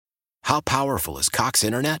How powerful is Cox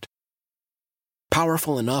Internet?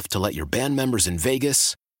 Powerful enough to let your band members in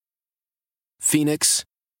Vegas, Phoenix,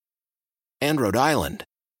 and Rhode Island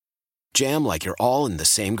jam like you're all in the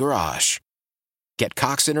same garage. Get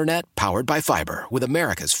Cox Internet powered by fiber with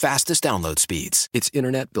America's fastest download speeds. It's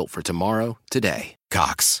internet built for tomorrow, today.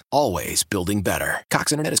 Cox, always building better.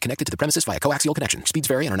 Cox Internet is connected to the premises via coaxial connection. Speeds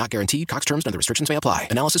vary and are not guaranteed. Cox terms and other restrictions may apply.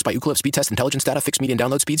 Analysis by Ookla Speed Test Intelligence Data. Fixed median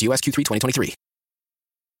download speeds. US Q3 2023.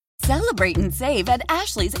 Celebrate and save at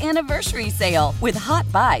Ashley's Anniversary Sale. With Hot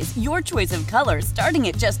Buys, your choice of colors starting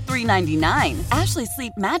at just $3.99. Ashley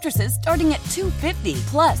Sleep mattresses starting at $2.50.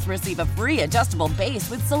 Plus, receive a free adjustable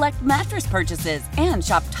base with select mattress purchases. And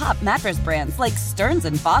shop top mattress brands like Stearns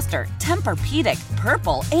 & Foster, Tempur-Pedic,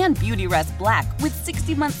 Purple, and Beautyrest Black with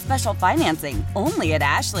 60-month special financing. Only at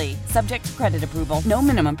Ashley. Subject to credit approval. No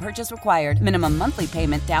minimum purchase required. Minimum monthly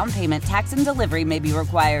payment, down payment, tax, and delivery may be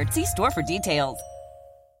required. See store for details.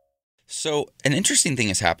 So an interesting thing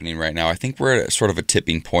is happening right now. I think we're at sort of a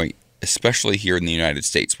tipping point, especially here in the United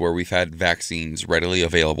States, where we've had vaccines readily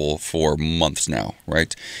available for months now,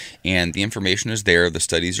 right? And the information is there. The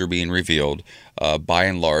studies are being revealed. By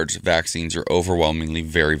and large, vaccines are overwhelmingly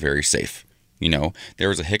very, very safe. You know, there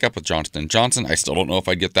was a hiccup with Johnson & Johnson. I still don't know if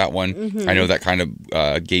I'd get that one. Mm-hmm. I know that kind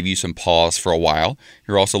of gave you some pause for a while.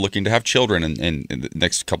 You're also looking to have children in the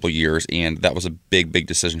next couple of years, and that was a big, big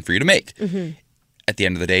decision for you to make. Mm-hmm. At the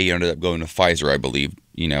end of the day, you ended up going to Pfizer, I believe,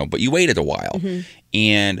 you know, but you waited a while. Mm-hmm.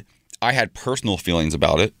 And I had personal feelings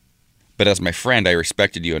about it, but as my friend, I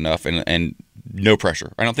respected you enough and no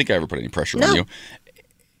pressure. I don't think I ever put any pressure on you.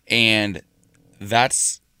 And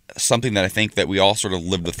that's something that I think that we all sort of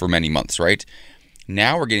lived with for many months, right?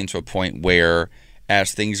 Now we're getting to a point where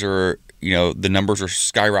as things are, you know, the numbers are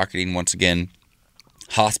skyrocketing once again.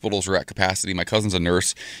 Hospitals are at capacity. My cousin's a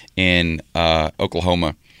nurse in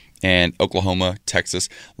Oklahoma. And Oklahoma, Texas,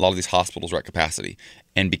 a lot of these hospitals are at capacity.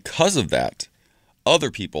 And because of that,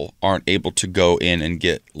 other people aren't able to go in and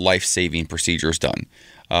get life-saving procedures done.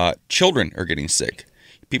 Children are getting sick.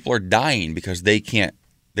 People are dying because there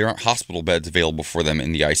aren't hospital beds available for them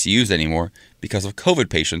in the ICUs anymore because of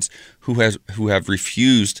COVID patients who have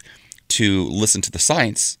refused to listen to the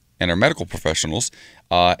science and our medical professionals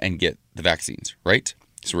and get the vaccines, right?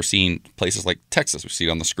 So we're seeing places like Texas. We see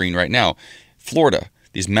it on the screen right now. Florida.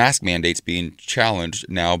 These mask mandates being challenged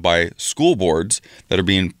now by school boards that are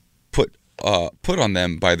being put on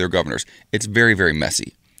them by their governors. It's very, very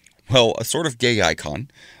messy. Well, a sort of gay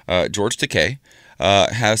icon, George Takei,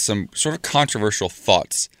 has some sort of controversial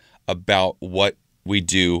thoughts about what we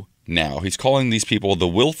do now. He's calling these people the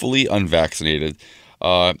willfully unvaccinated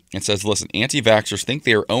and says, listen, anti-vaxxers think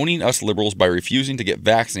they are owning us liberals by refusing to get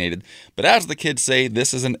vaccinated. But as the kids say,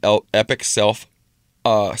 this is an epic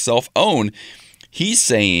self-own. He's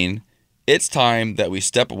saying it's time that we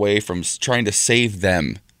step away from trying to save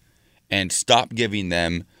them and stop giving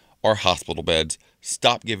them our hospital beds,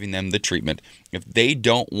 stop giving them the treatment. If they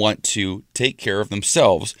don't want to take care of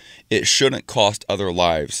themselves, it shouldn't cost other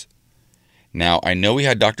lives. Now, I know we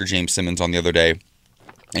had Dr. James Simmons on the other day,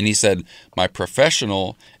 and he said, my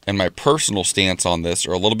professional and my personal stance on this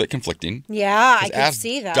are a little bit conflicting. Yeah, I can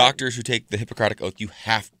see that. As doctors who take the Hippocratic Oath, you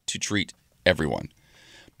have to treat everyone.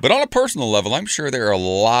 But on a personal level, I'm sure there are a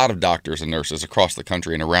lot of doctors and nurses across the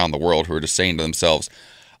country and around the world who are just saying to themselves,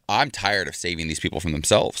 I'm tired of saving these people from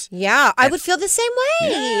themselves. Yeah, I would feel the same way.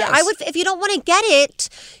 Yes. I would, if you don't want to get it,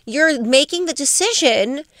 you're making the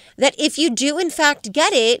decision that if you do in fact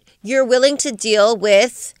get it, you're willing to deal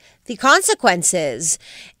with the consequences.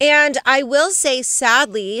 And I will say,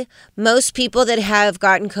 sadly, most people that have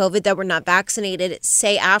gotten COVID that were not vaccinated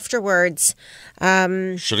say afterwards,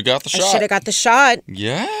 should have got the shot. I should have got the shot.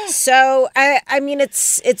 Yeah. So, I mean,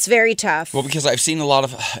 it's very tough. Well, because I've seen a lot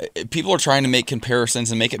of people are trying to make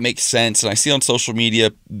comparisons and make it make sense. And I see on social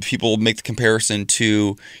media, people make the comparison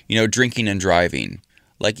to, you know, drinking and driving.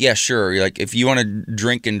 Like, yeah, sure. Like, if you want to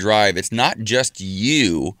drink and drive, it's not just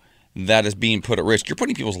you that is being put at risk. You're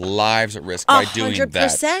putting people's lives at risk by doing 100%.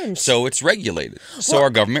 that. So it's regulated. So our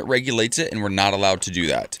government regulates it, and we're not allowed to do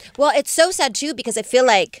that. Well, it's so sad, too, because I feel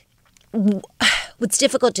like what's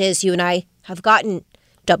difficult is you and I have gotten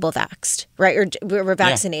double vaxxed, right? Or we're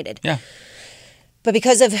vaccinated. Yeah. But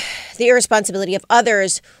because of the irresponsibility of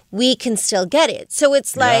others, we can still get it. So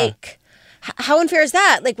it's like, how unfair is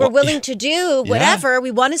that? Like, we're willing to do whatever.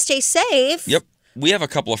 We want to stay safe. Yep. We have a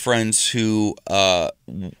couple of friends who are, I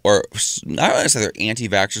don't want to say they're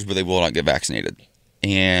anti-vaxxers, but they will not get vaccinated.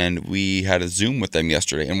 And we had a Zoom with them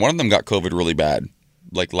yesterday, and one of them got COVID really bad,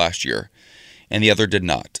 like last year, and the other did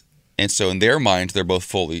not. And so in their minds, they're both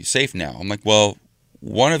fully safe now. I'm like, well,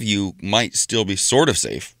 one of you might still be sort of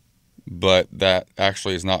safe, but that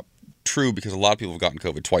actually is not true because a lot of people have gotten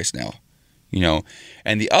COVID twice now,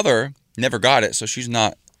 and the other never got it, so she's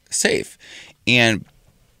not safe. And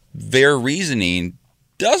their reasoning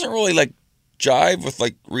doesn't really like jive with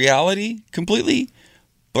like reality completely,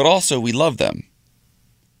 but also we love them.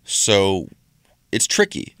 So it's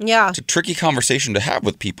tricky. Yeah. It's a tricky conversation to have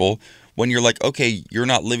with people when you're like, okay, you're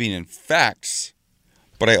not living in facts,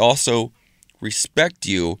 but I also respect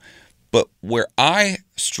you. But where I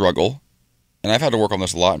struggle, and I've had to work on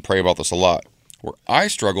this a lot and pray about this a lot, where I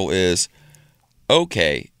struggle is,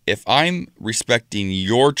 okay, if I'm respecting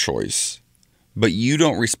your choice, but you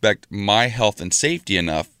don't respect my health and safety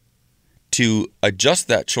enough to adjust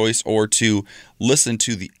that choice or to listen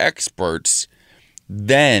to the experts,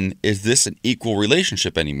 then is this an equal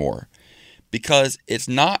relationship anymore? Because it's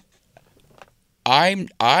not, I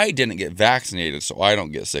didn't get vaccinated so I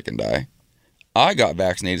don't get sick and die. I got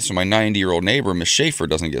vaccinated so my 90-year-old neighbor, Miss Schaefer,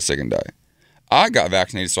 doesn't get sick and die. I got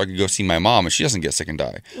vaccinated so I could go see my mom and she doesn't get sick and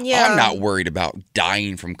die. Yeah. I'm not worried about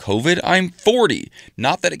dying from COVID. I'm 40.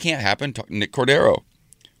 Not that it can't happen. Nick Cordero,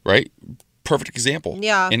 right? Perfect example.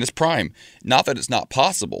 Yeah. In his prime. Not that it's not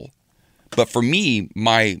possible. But for me,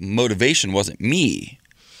 my motivation wasn't me.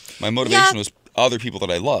 My motivation was other people that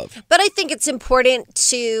I love. But I think it's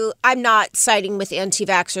important I'm not siding with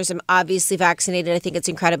anti-vaxxers. I'm obviously vaccinated. I think it's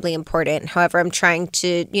incredibly important. However, I'm trying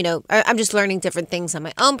to, I'm just learning different things on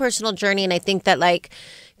my own personal journey. And I think that like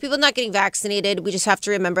people not getting vaccinated, we just have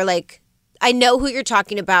to remember like, I know who you're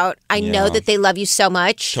talking about. I know that they love you so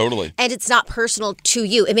much. Totally. And it's not personal to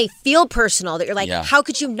you. It may feel personal that you're like, how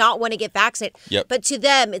could you not want to get vaccinated? Yep. But to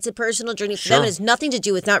them, it's a personal journey for them. It has nothing to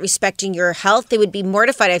do with not respecting your health. They would be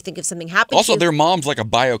mortified, I think, if something happened Also, to you. their mom's like a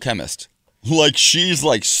biochemist. Like, she's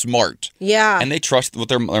like smart. Yeah. And they trust what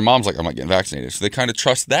their mom's like, I'm not getting vaccinated. So they kind of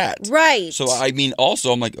trust that. Right. So, I mean,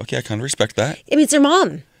 also, I'm like, okay, I kind of respect that. I mean, it's their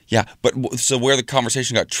mom. Yeah. But so where the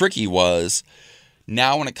conversation got tricky was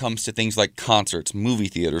now when it comes to things like concerts, movie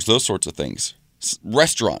theaters, those sorts of things,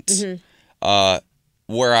 restaurants,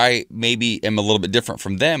 where I maybe am a little bit different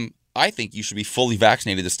from them, I think you should be fully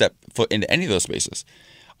vaccinated to step foot into any of those spaces.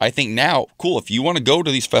 I think now, cool, if you want to go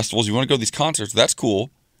to these festivals, you want to go to these concerts, that's cool.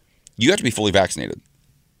 You have to be fully vaccinated.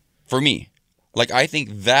 For me. Like, I think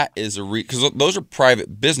that is because those are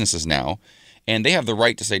private businesses now, and they have the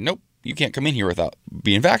right to say, nope, you can't come in here without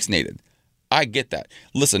being vaccinated. I get that.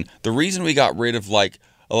 Listen, the reason we got rid of like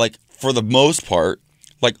for the most part,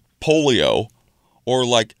 like polio or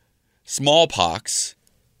like smallpox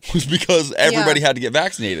was because everybody had to get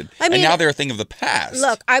vaccinated. I mean, and now they're a thing of the past.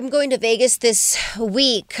 Look, I'm going to Vegas this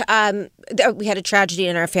week. We had a tragedy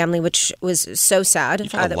in our family, which was so sad.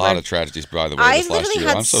 You've had a lot of tragedies, by the way, I've this last literally year.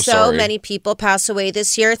 had I'm so sorry. many people pass away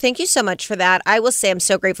this year. Thank you so much for that. I will say I'm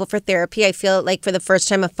so grateful for therapy. I feel like for the first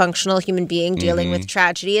time a functional human being dealing with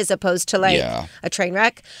tragedy as opposed to like a train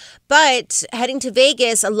wreck. But heading to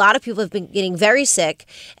Vegas, a lot of people have been getting very sick.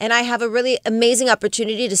 And I have a really amazing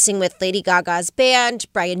opportunity to sing with Lady Gaga's band,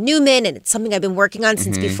 Brian Newman. And it's something I've been working on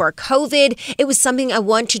since before COVID. It was something I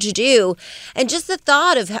wanted to do. And just the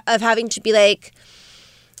thought of having to be like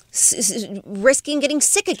risking getting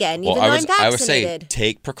sick again, even though I'm vaccinated. I would say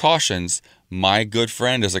take precautions. My good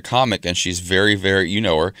friend is a comic, and she's very, very, you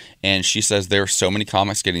know her, and she says there are so many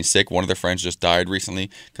comics getting sick. One of their friends just died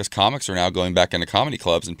recently because comics are now going back into comedy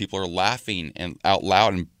clubs, and people are laughing and out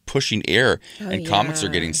loud and pushing air, and comics are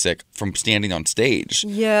getting sick from standing on stage.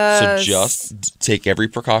 Yes. So just take every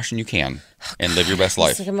precaution you can and live your best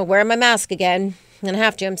life. I'm going to wear my mask again. I'm going to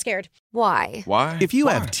have to. I'm scared. Why? If you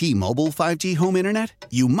have T-Mobile 5G home internet,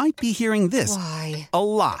 you might be hearing this Why? a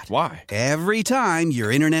lot. Why? Every time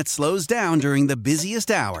your internet slows down during the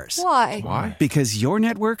busiest hours. Why? Because your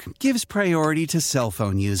network gives priority to cell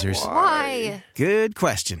phone users. Why? Good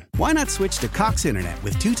question. Why not switch to Cox Internet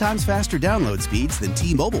with 2 times faster download speeds than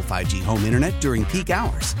T-Mobile 5G home internet during peak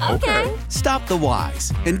hours? Okay. Stop the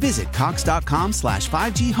whys and visit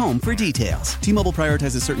cox.com/5G home for details. T-Mobile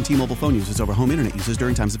prioritizes certain T-Mobile phone users over home internet users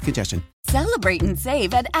during times of congestion. Celebrate and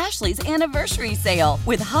save at Ashley's Anniversary Sale.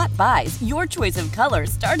 With Hot Buys, your choice of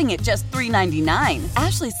colors starting at just $3.99.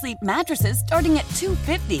 Ashley Sleep mattresses starting at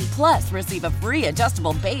 $2.50. Plus, receive a free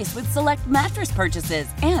adjustable base with select mattress purchases.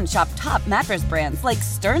 And shop top mattress brands like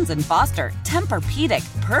Stearns & Foster,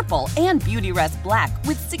 Tempur-Pedic, Purple, and Beautyrest Black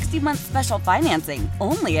with 60-month special financing.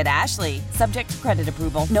 Only at Ashley. Subject to credit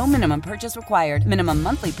approval. No minimum purchase required. Minimum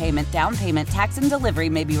monthly payment, down payment, tax, and delivery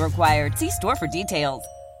may be required. See store for details.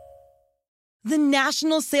 The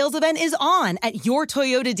national sales event is on at your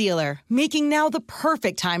Toyota dealer, making now the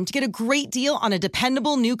perfect time to get a great deal on a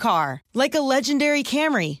dependable new car. Like a legendary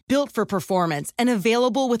Camry, built for performance and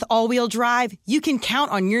available with all-wheel drive, you can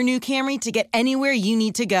count on your new Camry to get anywhere you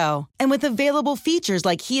need to go. And with available features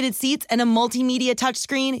like heated seats and a multimedia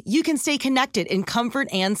touchscreen, you can stay connected in comfort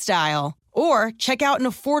and style. Or check out an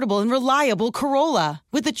affordable and reliable Corolla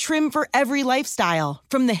with a trim for every lifestyle.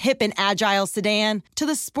 From the hip and agile sedan to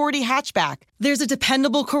the sporty hatchback, there's a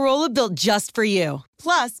dependable Corolla built just for you.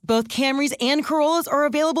 Plus, both Camrys and Corollas are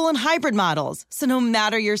available in hybrid models, so no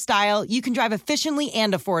matter your style, you can drive efficiently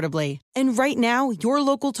and affordably. And right now, your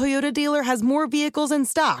local Toyota dealer has more vehicles in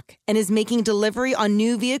stock and is making delivery on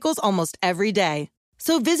new vehicles almost every day.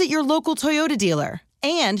 So visit your local Toyota dealer.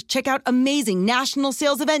 And check out amazing national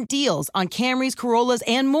sales event deals on Camrys, Corollas,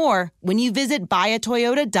 and more when you visit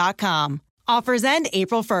buyatoyota.com. Offers end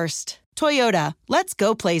April 1st. Toyota, let's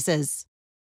go places.